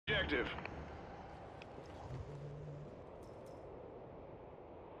objective.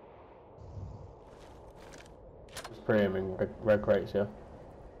 Spray him in red crates, yeah.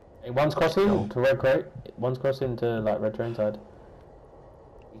 Hey, one's crossing to red crate. One's crossing to like red train side.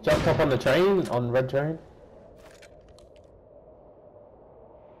 He jumped up on the train on red train.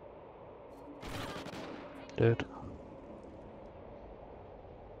 Dead.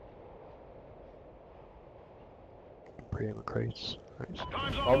 Premium crates. Right.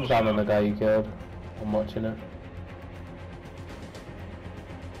 Bomb's down on the guy you killed. I'm watching it.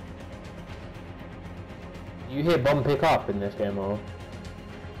 You hear bomb pick up in this game or?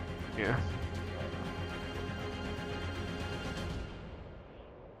 Yeah.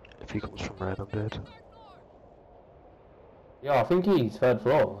 If he comes from red, I'm dead. Yeah, I think he's third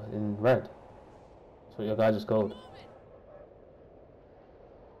floor in red. That's what your guy just called.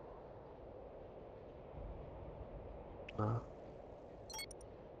 No.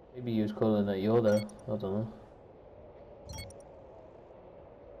 Maybe he was calling that you're there. I don't know.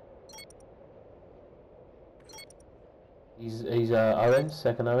 He's Owens,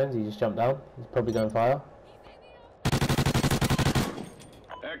 second Owens. He just jumped down. He's probably going fire.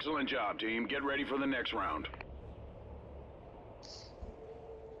 Excellent job, team. Get ready for the next round.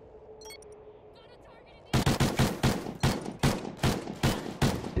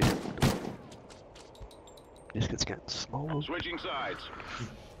 This gets getting small. Switching sides.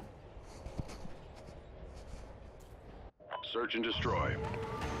 Search and destroy.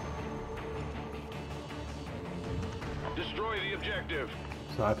 Destroy the objective.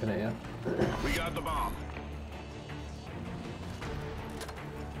 Sniping it, yeah. We got the bomb.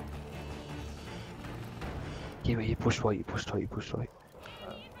 Yeah, you pushed right, you pushed right, you pushed right.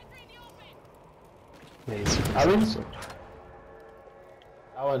 Yeah, Owens? That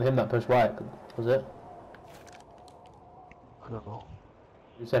wasn't him that pushed white, was it? I don't know.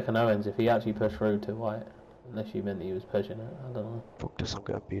 Second Owens, if he actually pushed through to white. Unless you meant that he was pushing it, I don't know. Fuck this, I'm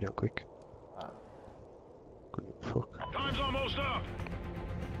getting beat up quick. Fuck. Time's almost up.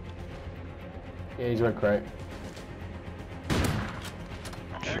 Yeah, he's red crate.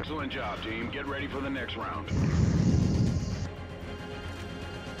 Excellent job, team. Get ready for the next round.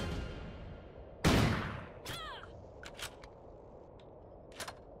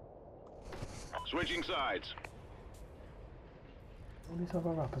 Switching sides. All these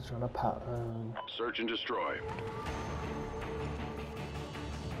other rappers trying to pattern. Search and destroy.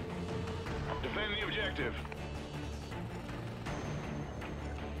 Defend the objective.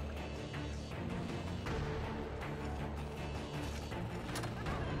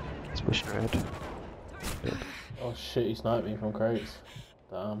 He's pushing red. Oh shit, he sniped me from crates.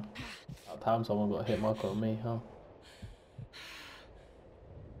 Damn. That time someone got a hit marker on me, huh?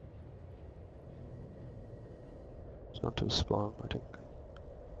 It's not to spawn, I think.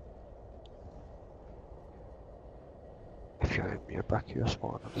 If you're in your back, you're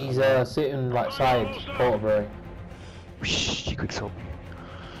spawn. He's sitting like side Porterbury. You could kill me.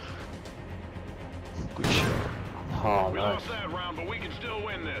 Good shot. Oh, We nice. lost that round, but we can still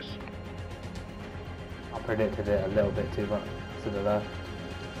win this. I predicted it a little bit too much to the left.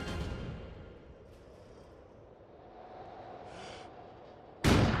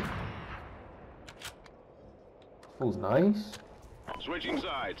 Fool's nice. Switching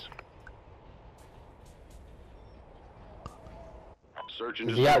sides. Search and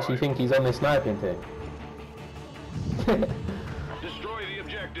Does destroy. he actually think he's on this sniping thing? Destroy the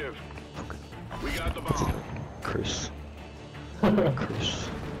objective. We got the bomb. Chris. Chris.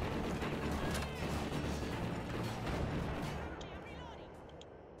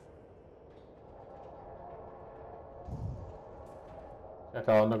 Check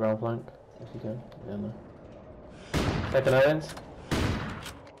our underground flank, if you can. Yeah, no. Second Owens.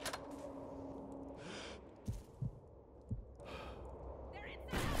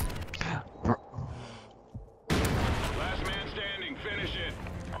 Last man standing. Finish it.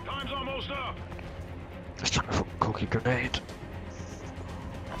 Time's almost up. Just trying to fucking cookie grenade.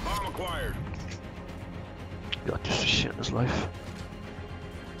 Bomb acquired. Got just a shit in his life.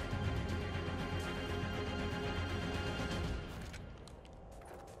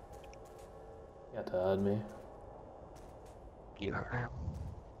 You had to heard me. You heard him.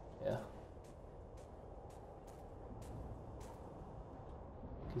 Yeah.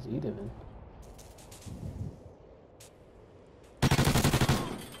 What is he doing?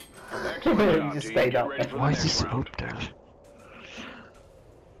 Excellent job, He just team. stayed Get up. ready for the Why is next this round. up there?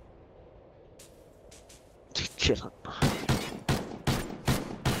 Just chilling.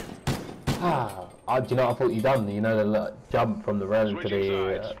 Ah, do you know what I thought you done? You know the jump from the road to Switching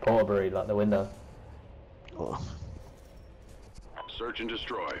the sides. Porterbury, like the window. Oh, Search Search and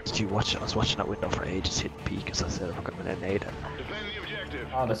destroy. Did you watch it? I was watching that window for ages, hitting peak as I said if I'm gonna nade it. Defend the objective.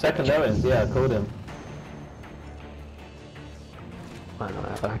 Oh, the second Owens, yeah, I called him. I don't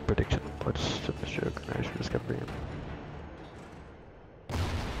know, I prediction, but just sure I should just kept bringing.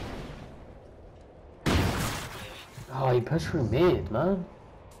 Oh, he pushed through mid, man.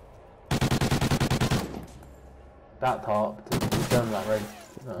 That top, he's done that right.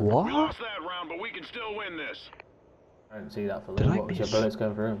 No. What? We lost that round, but we can still win this. I didn't see that for Did Lee. I What was your miss? bullets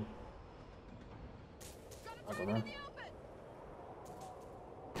going through him? I don't know.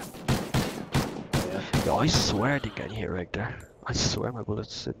 Yeah. Yo, I swear I didn't get hit right there. I swear my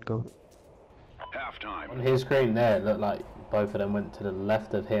bullets didn't go. Halftime. On his screen there, it looked like both of them went to the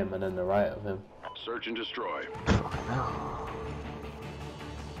left of him and then the right of him. Search and destroy. Fucking hell.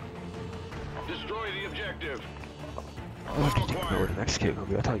 Destroy the objective. I didn't even know where the next kill would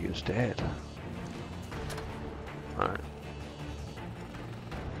be. I thought he was dead. Alright.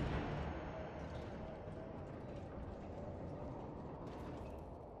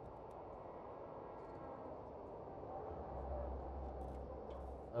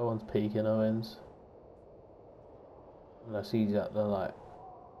 No one's peeking Owens. Unless he's at the like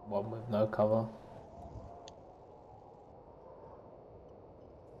one with no cover.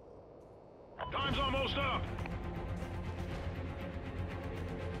 Time's almost up.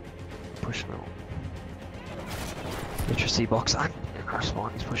 Pushing out. Get your C box and your car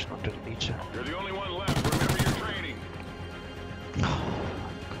spawn, he's pushing underneath you. You're the only one left. Remember your training.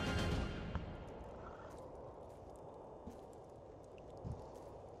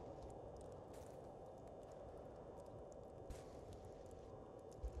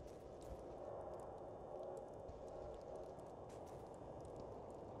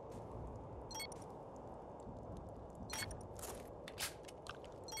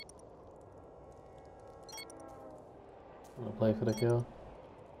 I'm gonna play for the kill.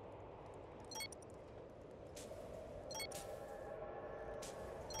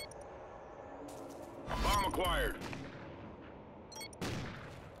 Bomb acquired.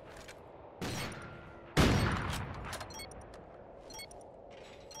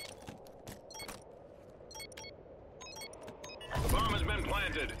 The bomb has been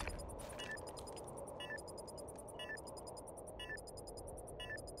planted.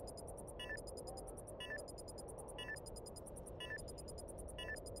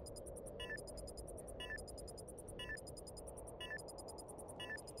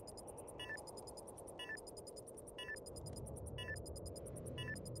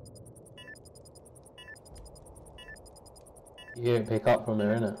 You didn't pick up from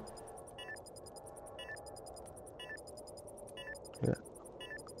there, innit? Yeah.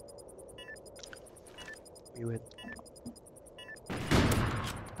 You win.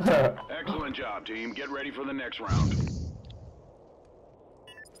 Excellent job, team. Get ready for the next round.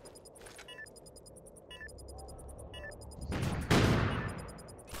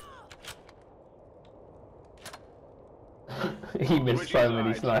 He missed so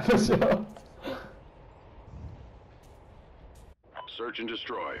many snipers. Search and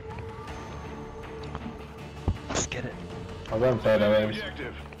destroy. Let's get it. I'll go and play Defend the the Owens.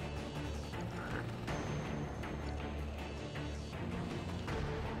 objective.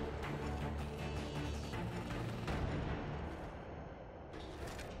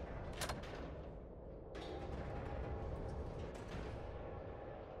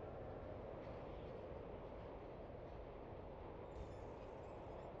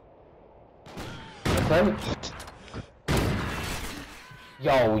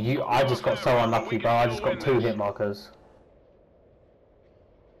 Yo, I just got so unlucky, bro. I just got 2 hit markers.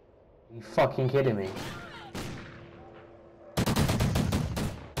 Are you fucking kidding me?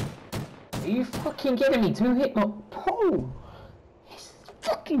 Are you fucking kidding me? 2 hit markers? Bro! It's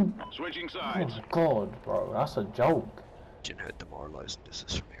fucking... Switching Oh sides. my god, bro. That's a joke. Do you know how demoralizing this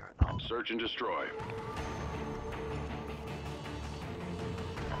is for me right now? Search and destroy.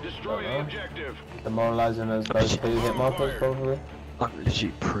 Destroy the objective. Demoralizing as those 2 hit markers, probably. I'm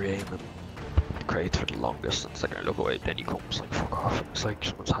literally pre-aiming crates for the long distance, like I look away, then he comes like fuck off. It's like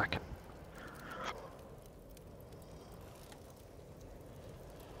someone's hacking.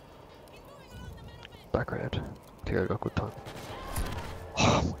 Back red. I think I got good time.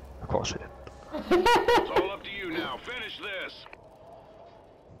 Oh, of course I did. It's all up to you now. Finish this.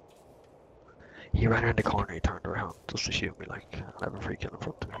 He ran around the corner, he turned around just to shoot me like I have a free kill in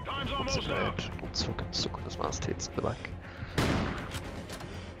front of me. Time's Once in almost the up. head, once fucking stuck on his man's tits in the back.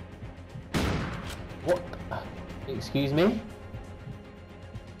 What? Excuse me?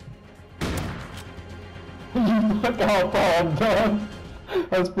 You fuck out, I'm done.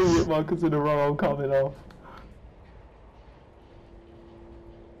 That's 3 hit markers in a row, I'm coming off.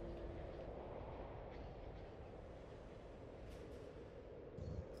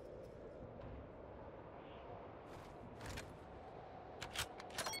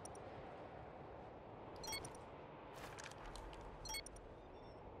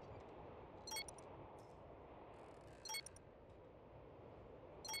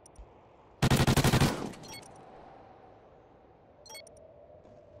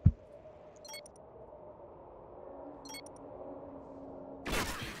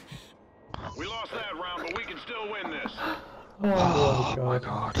 lost that round, but we can still win this. Oh my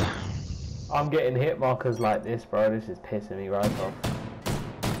god. I'm getting hit markers like this, bro. This is pissing me right off.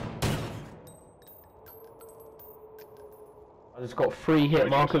 I just got 3 hit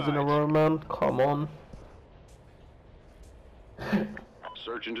markers in a row, man. Come on.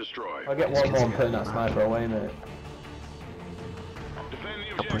 Search and destroy. I get one more, I'm putting that sniper away, mate. Defend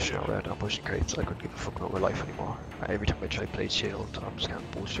the I'm pushing objective. out red, I'm pushing crates, I couldn't give a fuck over life anymore. Every time I try to play shield, I'm just getting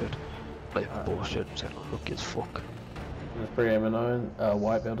bullshit. Life is bullshit, I'm saying lucky as fuck. There's 3 aiming on,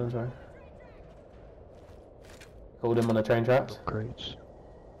 white building, sorry. Called him on the train tracks? Crates.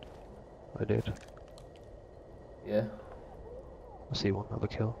 I did. Yeah. I see one other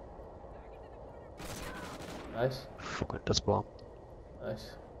kill. Nice. Fucking, that's bomb.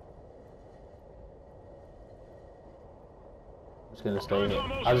 Nice. I'm just gonna stay here.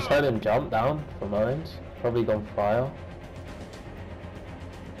 I just heard him jump down from Owens. Probably gone fire.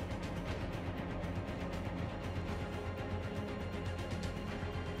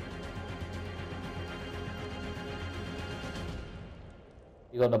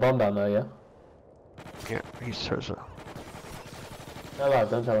 You got the bomb down there, yeah? Yeah, he's Cerza. No, no,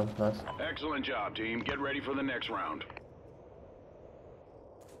 don't tell him. Nice. Excellent job, team. Get ready for the next round.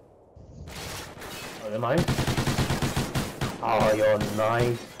 Oh, you're nice. Oh, you're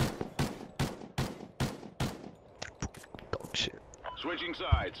nice. Dog shit. Switching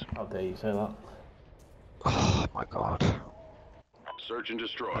sides. How dare you say that? Oh my god. Search and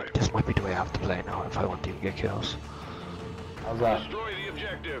destroy. This might be the way I have to play now if I want to even get kills. How's that? Destroy the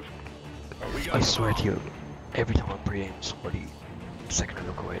objective. We got I the swear to bomb. you, every time I'm pre-aim somebody, the second I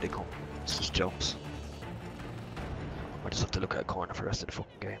look away they come. It's just jumps. I just have to look at a corner for the rest of the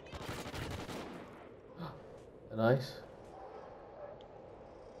fucking game. Nice.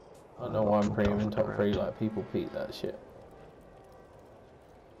 I don't know why I'm premium top 3, like people peek that shit.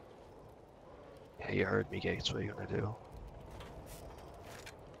 Yeah, you heard me, Gates. What are you gonna do?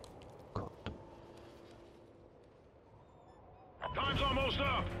 God. Time's almost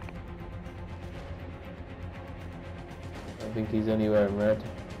up. I don't think he's anywhere in red.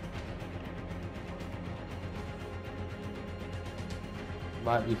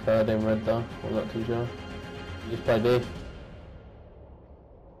 Might be third in red though, I'm not too sure. Just play B.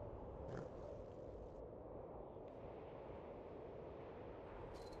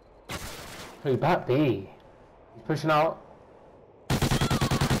 Who, back B? He's pushing out.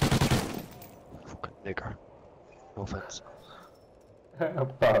 Fucking nigger. No offense.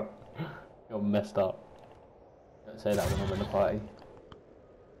 Bro, you're messed up. Don't say that when I'm in the party.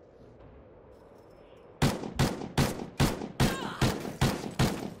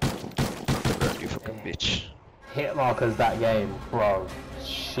 You fucking bitch. Hit markers that game, bro.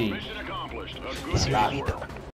 Sheesh. Mission accomplished. A good Is he day's really work. though?